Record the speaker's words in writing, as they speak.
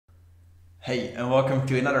Hey, and welcome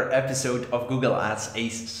to another episode of Google Ads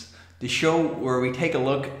Aces, the show where we take a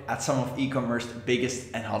look at some of e-commerce's biggest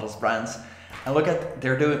and hottest brands and look at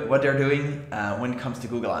what they're doing when it comes to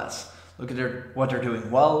Google Ads. Look at what they're doing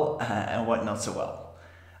well and what not so well.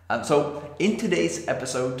 So in today's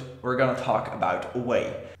episode, we're going to talk about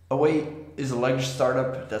Away. Away is a luggage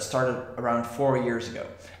startup that started around 4 years ago.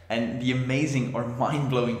 And the amazing or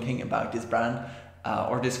mind-blowing thing about this brand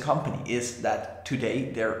or this company is that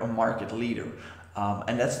today they're a market leader.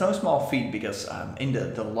 And that's no small feat because in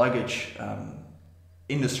the luggage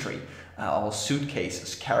industry, all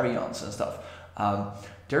suitcases, carry-ons and stuff,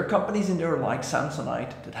 there are companies in there like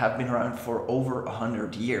Samsonite that have been around for over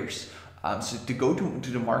 100 years. So to go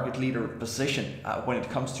to the market leader position when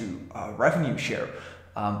it comes to revenue share,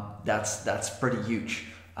 that's pretty huge.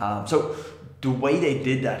 So the way they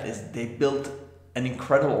did that is they built an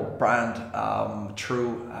incredible brand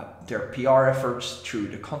through their PR efforts, through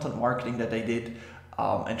the content marketing that they did,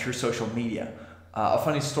 and through social media. A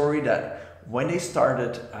funny story that when they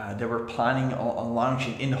started, they were planning on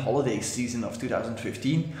launching in the holiday season of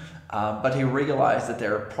 2015, but they realized that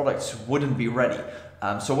their products wouldn't be ready.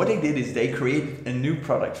 So what they did is they created a new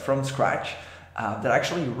product from scratch that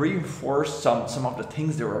actually reinforced some of the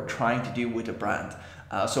things they were trying to do with the brand.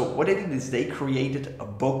 So what they did is they created a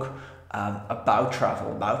book about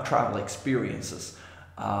travel experiences.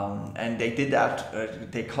 And they did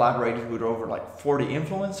that, they collaborated with over like 40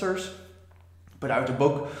 influencers, put out a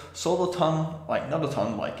book, sold a ton, not a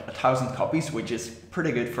ton, like 1,000 copies, which is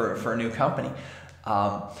pretty good for a new company.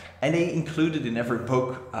 And they included in every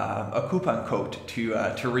book a coupon code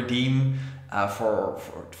to redeem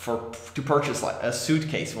to purchase like a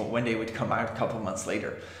suitcase when they would come out a couple months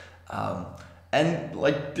later. And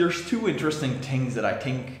like there's two interesting things that I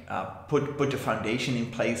think put the foundation in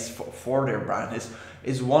place for their brand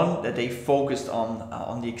is one that they focused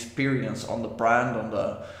on the experience, on the brand,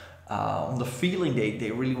 on the feeling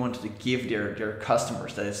they really wanted to give their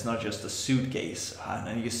customers, that it's not just a suitcase,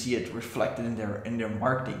 and you see it reflected in their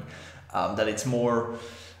marketing, that it's more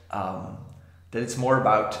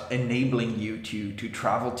about enabling you to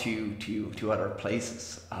travel to other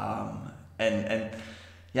places, and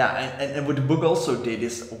what the book also did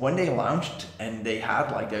is when they launched and they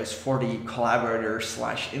had like those 40 collaborators /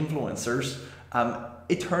 influencers,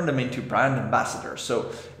 it turned them into brand ambassadors. So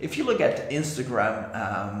if you look at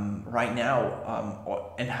Instagram right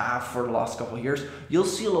now and have for the last couple of years, you'll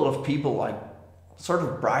see a lot of people like sort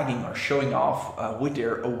of bragging or showing off with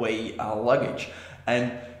their Away luggage.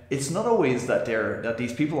 And it's not always that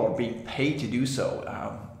these people are being paid to do so.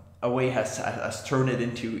 Away has turned it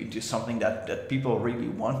into something that people really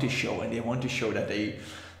want to show, and they want to show that they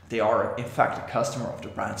are in fact a customer of the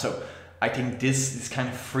brand. So I think this kind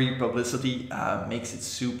of free publicity makes it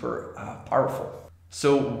super powerful.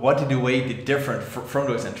 So what did Away do different from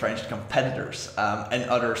those entrenched competitors and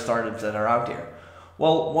other startups that are out there?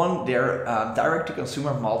 Well, one, their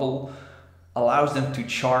direct-to-consumer model allows them to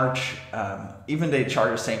charge, even they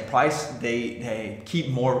charge the same price, they keep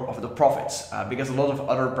more of the profits, because a lot of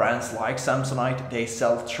other brands like Samsonite, they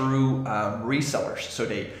sell through resellers, so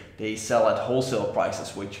they sell at wholesale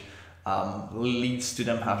prices, which leads to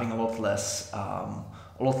them having a lot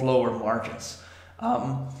lower margins.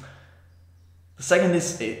 The second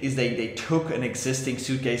is they took an existing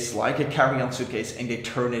suitcase like a carry-on suitcase and they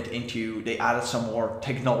added some more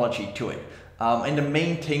technology to it. And the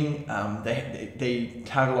main thing, they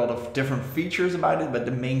have a lot of different features about it, but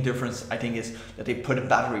the main difference I think is that they put a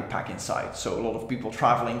battery pack inside. So a lot of people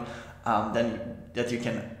traveling, then that you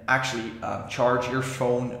can actually charge your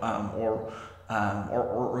phone or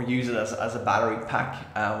use it as a battery pack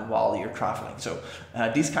while you're traveling. So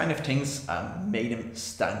these kind of things made them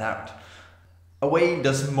stand out. Away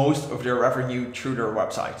does most of their revenue through their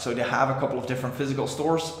website. So they have a couple of different physical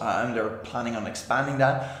stores and they're planning on expanding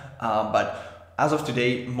that. But as of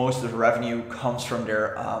today, most of the revenue comes from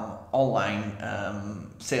their online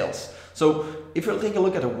sales. So if you take a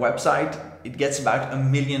look at the website, it gets about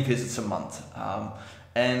 1 million visits a month.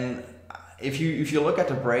 And if you look at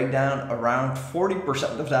the breakdown, around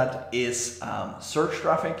 40% of that is search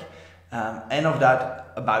traffic, and of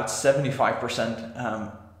that, about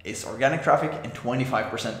 75% is organic traffic and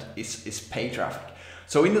 25% is paid traffic.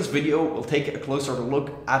 So in this video, we'll take a closer look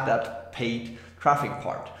at that paid traffic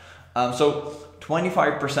part. So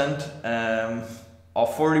 25%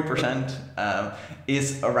 of 40%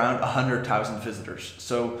 is around 100,000 visitors.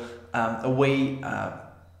 So Away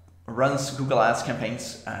runs Google Ads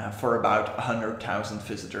campaigns for about 100,000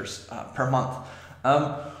 visitors per month.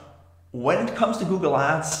 When it comes to Google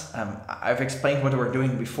Ads, I've explained what we're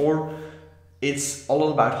doing before. it's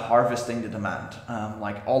all about harvesting the demand.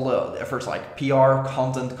 Like all the efforts like PR,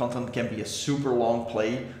 content can be a super long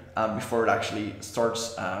play before it actually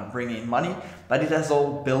starts bringing in money, but it has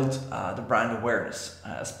all built the brand awareness,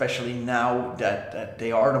 especially now that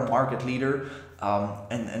they are the market leader,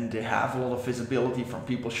 and they have a lot of visibility from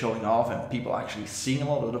people showing off and people actually seeing a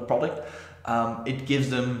lot of the product. It gives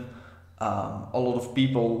them a lot of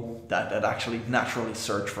people that actually naturally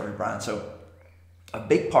search for a brand. So a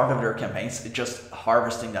big part of their campaigns is just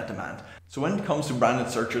harvesting that demand. So when it comes to branded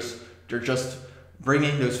searches, they're just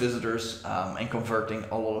bringing those visitors and converting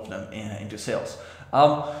a lot of them into sales.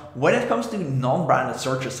 When it comes to non-branded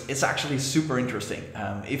searches, it's actually super interesting.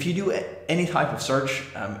 If you do any type of search,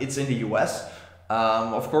 it's in the US.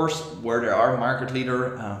 Of course, where they are market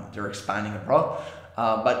leader, they're expanding abroad.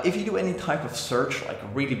 But if you do any type of search, like a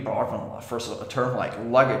really broad one, first a term like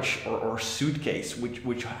luggage or suitcase,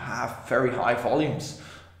 which have very high volumes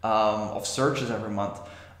of searches every month,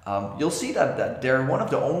 you'll see that they're one of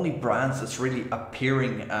the only brands that's really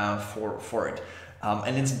appearing for it.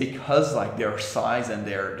 And it's because like their size and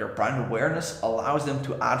their brand awareness allows them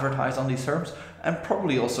to advertise on these terms and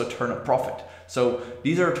probably also turn a profit. So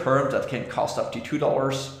these are terms that can cost up to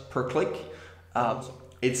 $2 per click.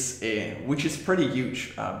 Which is pretty huge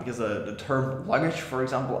because the term luggage, for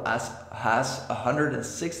example, has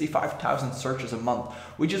 165,000 searches a month,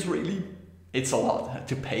 which is really, it's a lot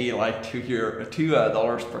to pay like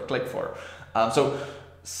 $2 per click for. So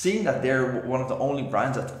seeing that they're one of the only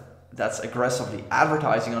brands that's aggressively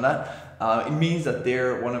advertising on that, it means that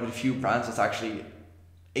they're one of the few brands that's actually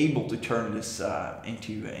able to turn this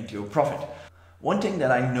into a profit. One thing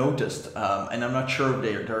that I noticed, and I'm not sure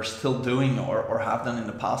if they're still doing or have done in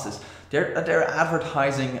the past, is they're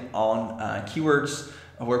advertising on keywords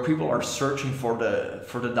where people are searching for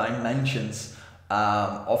the dimensions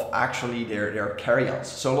of actually their carry-ons.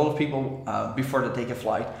 So a lot of people, before they take a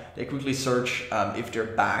flight, they quickly search if their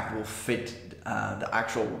bag will fit the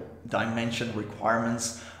actual dimension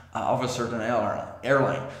requirements of a certain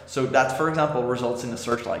airline. So that, for example, results in a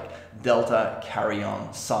search like Delta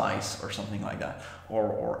carry-on size or something like that,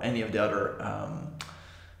 or any of the other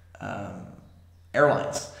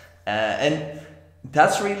airlines. And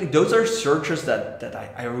that's really, those are searches that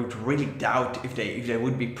I would really doubt if they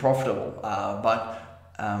would be profitable. But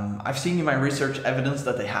I've seen in my research evidence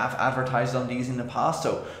that they have advertised on these in the past,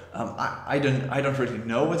 so I don't really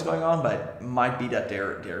know what's going on, but it might be that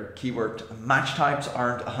their keyword match types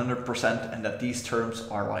aren't 100% and that these terms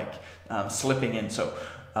are like slipping in. So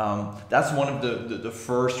that's one of the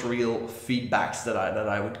first real feedbacks that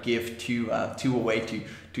I would give to a way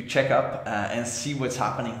to check up and see what's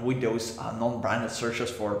happening with those non-branded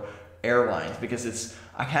searches for airlines, because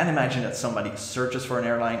I can't imagine that somebody searches for an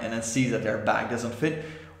airline and then sees that their bag doesn't fit,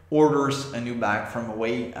 orders a new bag from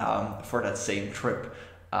away for that same trip.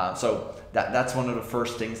 So that's one of the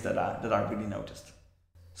first things that I really noticed.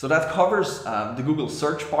 So that covers the Google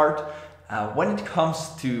search part. When it comes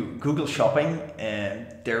to Google Shopping,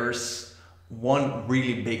 there's one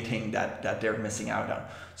really big thing that they're missing out on.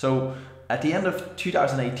 So at the end of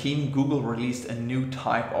 2018, Google released a new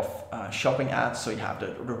type of shopping ads. So you have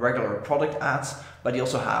the regular product ads, but you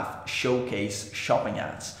also have showcase shopping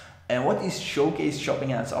ads. And what these showcase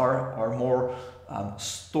shopping ads are more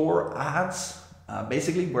store ads,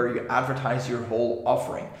 basically where you advertise your whole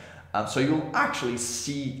offering. So you'll actually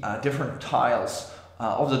see different tiles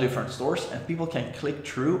of the different stores, and people can click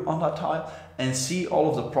through on that tile and see all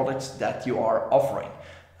of the products that you are offering.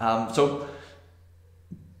 So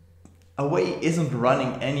Away isn't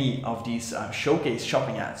running any of these showcase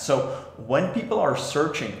shopping ads. So when people are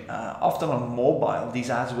searching, often on mobile,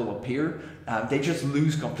 these ads will appear. They just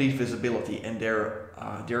lose complete visibility, and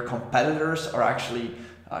their competitors are actually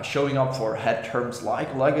showing up for head terms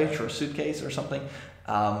like luggage or suitcase or something.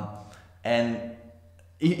 And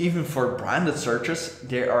even for branded searches,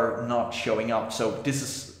 they are not showing up. So this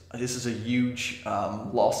is a huge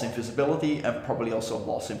loss in visibility and probably also a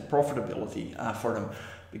loss in profitability for them.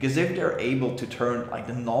 Because if they're able to turn like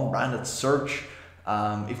the non-branded search,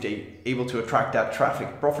 if they're able to attract that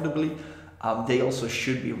traffic profitably, they also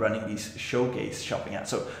should be running these showcase shopping ads.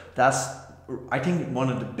 So that's, I think, one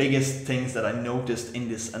of the biggest things that I noticed in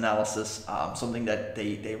this analysis, something that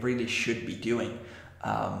they really should be doing.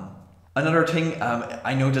 Another thing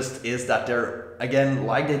I noticed is that they're, again,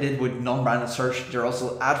 like they did with non-branded search, they're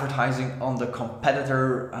also advertising on the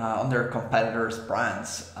competitor, on their competitors'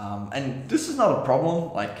 brands. And this is not a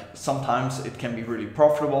problem. Like sometimes it can be really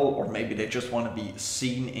profitable, or maybe they just want to be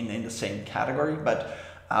seen in the same category. But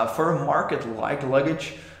for a market like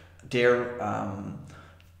luggage, they're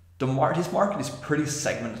this market is pretty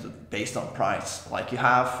segmented based on price. Like you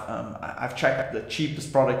have, I've checked the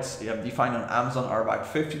cheapest products you find on Amazon are about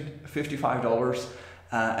 $55,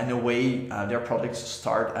 and away their products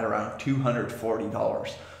start at around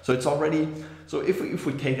 $240. So it's already, so if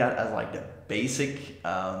we take that as like the basic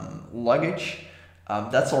luggage,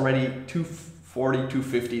 that's already $240,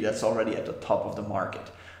 $250. That's already at the top of the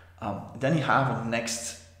market. Then you have a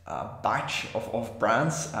next batch of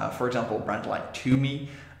brands. For example, a brand like Tumi,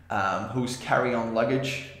 whose carry-on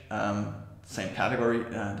luggage, same category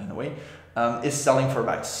in a way, is selling for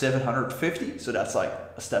about $750. So that's like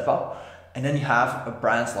a step up. And then you have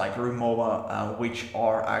brands like Rimowa, which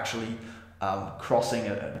are actually crossing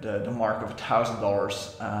the mark of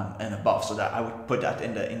 $1,000 and above. So that I would put that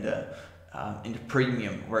in the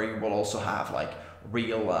premium, where you will also have like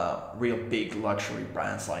real big luxury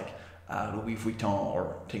brands like Louis Vuitton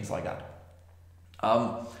or things like that.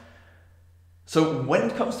 So when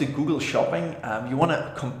it comes to Google Shopping, you want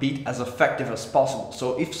to compete as effective as possible.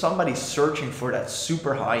 So if somebody's searching for that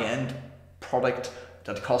super high-end product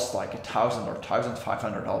that costs like $1,000 or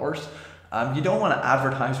 $1,500, you don't want to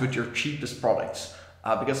advertise with your cheapest products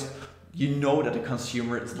because you know that the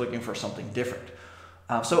consumer is looking for something different.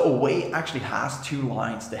 So Away actually has two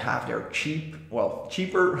lines. They have their cheaper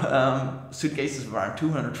suitcases of around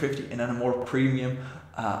 $250, and then a more premium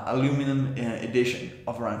aluminum edition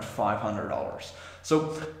of around $500.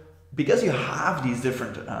 So because you have these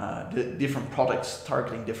different products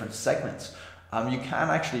targeting different segments, you can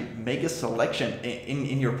actually make a selection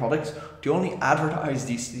in your products to only advertise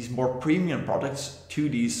these more premium products to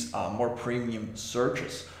these more premium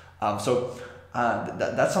searches.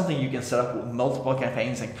 That's something you can set up with multiple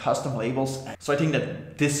campaigns and custom labels. So I think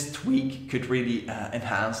that this tweak could really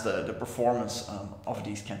enhance the performance of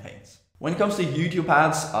these campaigns. When it comes to YouTube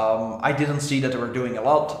ads, I didn't see that they were doing a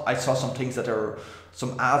lot. I saw some things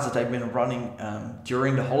some ads that I've been running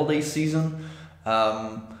during the holiday season.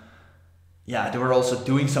 Yeah, they were also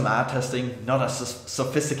doing some ad testing, not as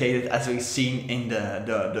sophisticated as we've seen in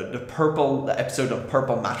the episode on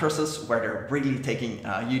purple mattresses, where they're really taking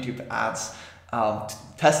YouTube ads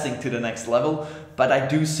testing to the next level. But I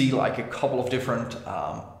do see like a couple of different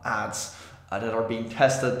ads that are being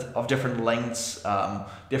tested of different lengths,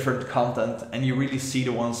 different content, and you really see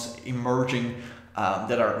the ones emerging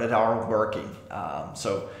that are working.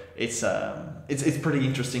 So it's pretty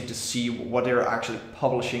interesting to see what they're actually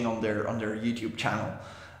publishing on their YouTube channel.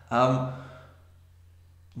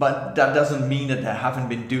 But that doesn't mean that they haven't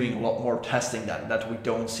been doing a lot more testing that we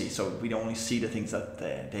don't see. So we only see the things that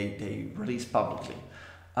they release publicly.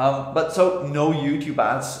 But so no YouTube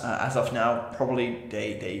ads as of now. Probably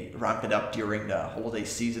they ramp it up during the holiday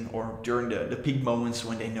season or during the peak moments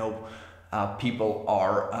when they know people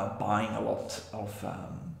are buying a lot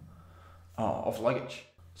of luggage.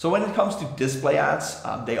 So when it comes to display ads,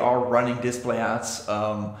 they are running display ads,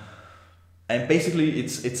 and basically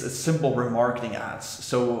it's a simple remarketing ads.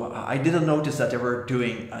 So I didn't notice that they were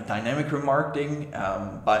doing dynamic remarketing,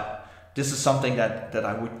 but this is something that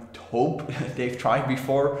I would hope they've tried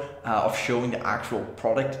before, of showing the actual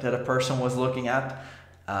product that a person was looking at,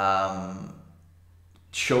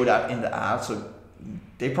 show that in the ad. So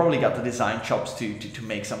they probably got the design chops to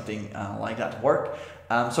make something like that work.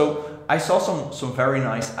 So I saw some very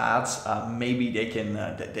nice ads. Maybe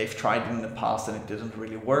they've tried it in the past and it didn't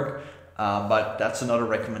really work. But that's another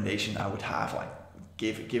recommendation I would have. Like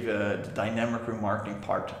give the dynamic remarketing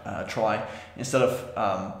part a try instead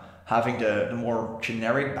of having the more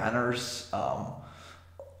generic banners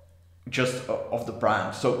just of the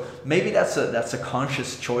brand. So maybe that's a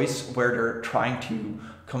conscious choice where they're trying to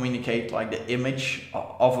communicate like the image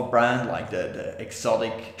of a brand, like the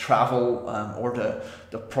exotic travel or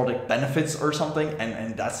the product benefits or something,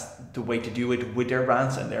 and that's the way to do it with their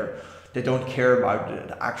brands, and they don't care about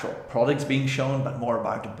the actual products being shown, but more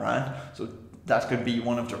about the brand. So that could be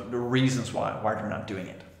one of the reasons why they're not doing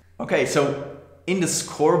it. Okay, so in the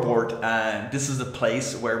Scoreboard, this is the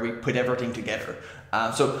place where we put everything together.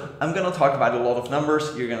 So I'm going to talk about a lot of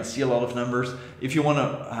numbers. You're going to see a lot of numbers. If you want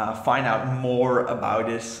to find out more about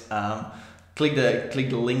this, click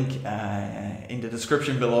the link in the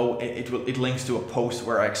description below. It links to a post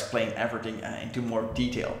where I explain everything into more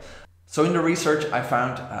detail. So in the research, I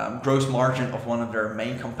found gross margin of one of their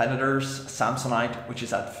main competitors, Samsonite, which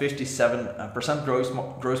is at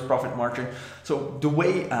 57% gross profit margin. So the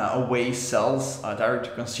way Away sells direct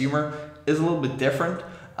to consumer is a little bit different.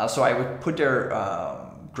 So I would put their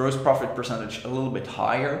gross profit percentage a little bit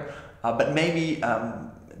higher, but maybe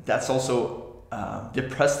that's also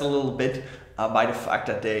depressed a little bit by the fact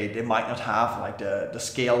that they might not have like the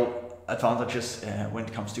scale advantages when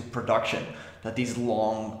it comes to production that these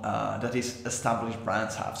established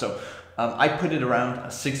brands have. So I put it around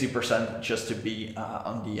 60% just to be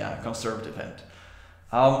on the conservative end.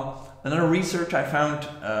 Another research I found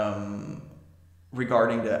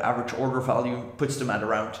regarding the average order value puts them at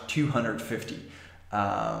around 250.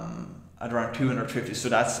 So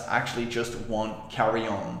that's actually just one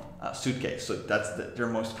carry-on suitcase. So that's their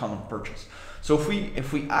most common purchase. So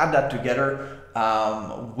if we add that together,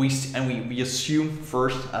 we assume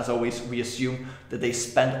first, as always, we assume that they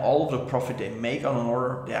spend all of the profit they make on an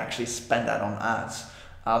order, they actually spend that on ads.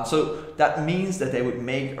 So that means that they would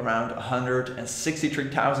make around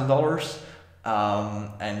 $163,000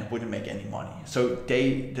 and wouldn't make any money. So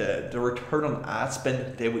the return on ad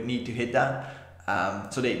spend, they would need to hit that.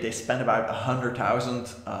 So they spend about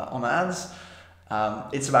 100,000 on ads.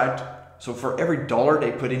 So for every dollar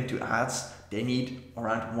they put into ads, they need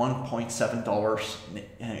around $1.7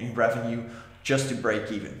 in revenue just to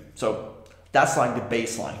break even. So that's like the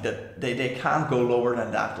baseline. That they can't go lower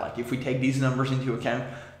than that. Like if we take these numbers into account,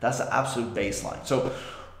 that's the absolute baseline. So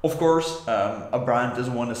of course, a brand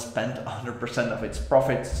doesn't want to spend 100% of its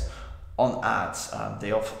profits on ads. They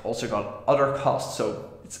have also got other costs, so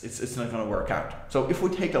it's not going to work out. So if we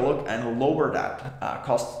take a look and lower that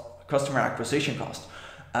customer acquisition cost,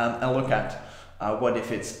 and look at what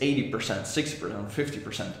if it's 80%,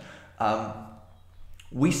 60%, 50%,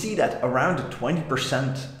 we see that around the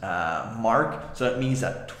 20% mark, so that means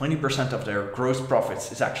that 20% of their gross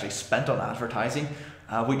profits is actually spent on advertising,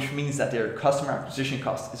 which means that their customer acquisition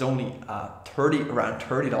cost is only around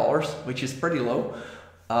 $30, which is pretty low.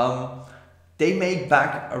 They make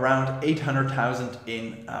back around 800,000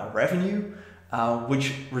 in revenue,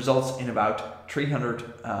 which results in about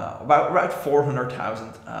about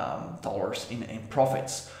 $400,000 in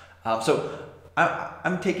profits. So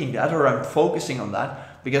I'm taking that, or I'm focusing on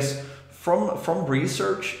that, because from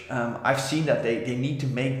research, I've seen that they need to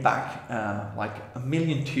make back like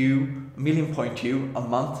 $1.2 million a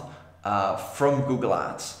month from Google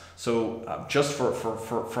Ads. So just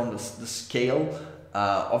from the scale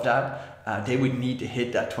of that, they would need to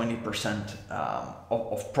hit that 20%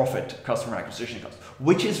 of profit customer acquisition cost,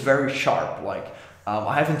 which is very sharp. Like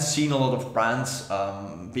I haven't seen a lot of brands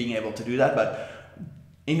being able to do that, but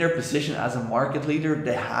in their position as a market leader,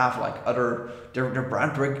 they have like their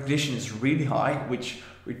brand recognition is really high, which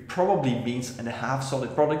probably means, and they have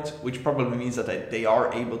solid products, which probably means that they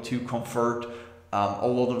are able to convert a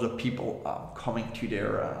lot of the people coming to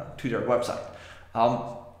their website.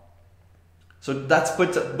 So that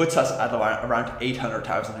puts us at around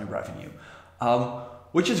 800,000 in revenue,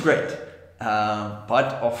 which is great.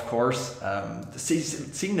 But of course,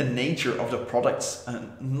 seeing the nature of the products,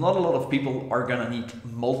 not a lot of people are gonna need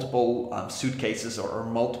multiple suitcases or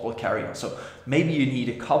multiple carry-ons. So maybe you need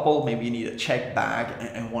a couple, maybe you need a check bag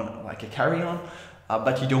and one like a carry-on,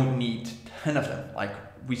 but you don't need 10 of them. Like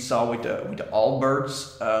we saw with the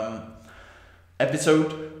Allbirds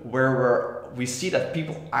episode, where we see that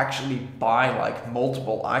people actually buy like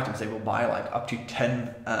multiple items. They will buy like up to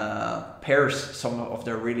 10 pairs, some of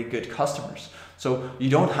their really good customers. So you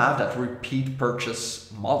don't have that repeat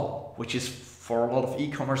purchase model, which is for a lot of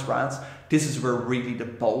e-commerce brands. This is where really the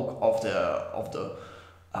bulk of the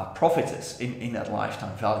profit is in that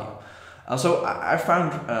lifetime value. So I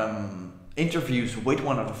found interviews with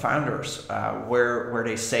one of the founders where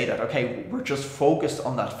they say that, okay, we're just focused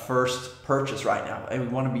on that first purchase right now, and we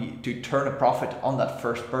want to turn a profit on that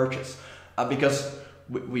first purchase because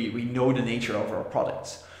we know the nature of our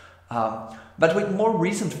products. But with more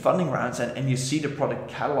recent funding rounds, and you see the product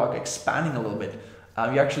catalog expanding a little bit,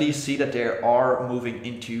 you actually see that they are moving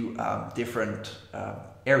into different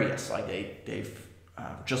areas. Like they've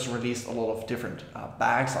just released a lot of different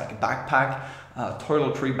bags, like a backpack,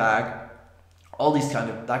 toiletry bag, all these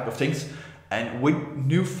type of things. And with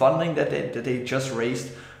new funding that they just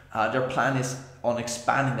raised, their plan is on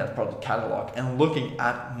expanding that product catalog and looking to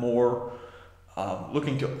add more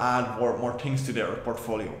things to their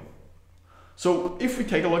portfolio. So if we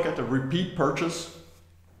take a look at the repeat purchase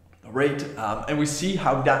rate, and we see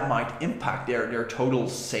how that might impact their total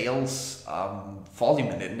sales volume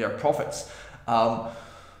and their profits.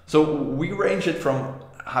 So we range it from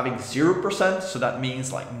having 0%, so that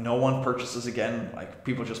means like no one purchases again, like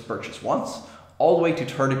people just purchase once, all the way to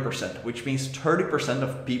 30%, which means 30%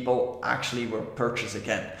 of people actually will purchase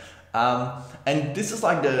again. And this is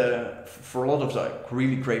like for a lot of like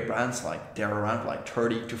really great brands, like they're around like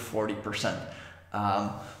 30 to 40%.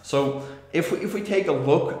 So if we take a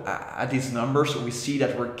look at these numbers, we see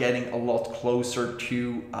that we're getting a lot closer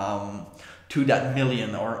to that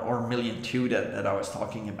million or $1.2 million that I was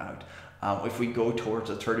talking about. if we go towards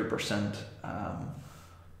a 30%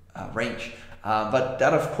 range. But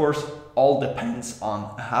that of course all depends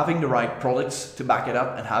on having the right products to back it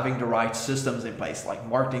up and having the right systems in place, like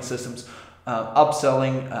marketing systems,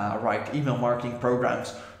 upselling, right email marketing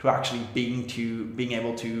programs, to actually being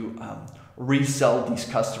able to resell these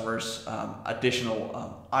customers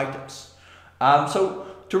additional items. So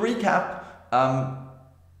to recap,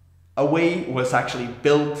 Away was actually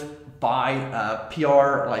built by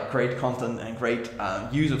PR, like great content and great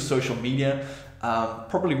use of social media,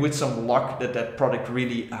 probably with some luck that product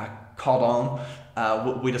really caught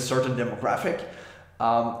on with a certain demographic,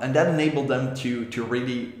 and that enabled them to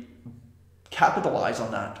really capitalize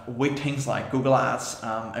on that with things like Google Ads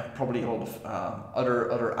and probably a lot of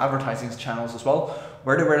other advertising channels as well,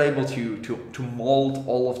 where they were able to mold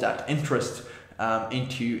all of that interest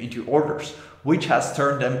into orders, which has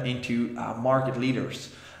turned them into market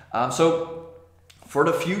leaders. So for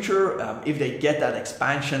the future, if they get that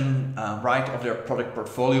expansion right of their product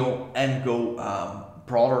portfolio and go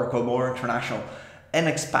broader, go more international, and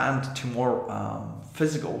expand to more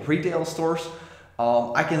physical retail stores,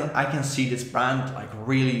 I can see this brand like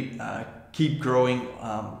really keep growing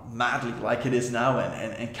madly like it is now,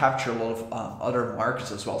 and capture a lot of other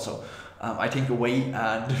markets as well. So I think Away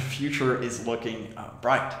the future is looking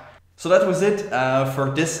bright. So that was it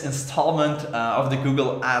for this installment of the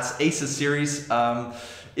Google Ads Aces series.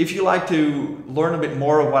 If you like to learn a bit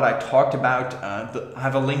more of what I talked about, I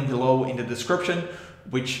have a link below in the description,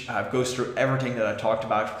 which goes through everything that I talked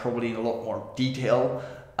about, probably in a lot more detail.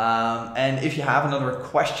 And if you have another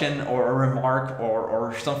question or a remark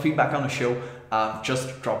or some feedback on the show,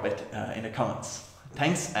 just drop it in the comments.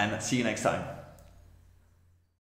 Thanks, and see you next time.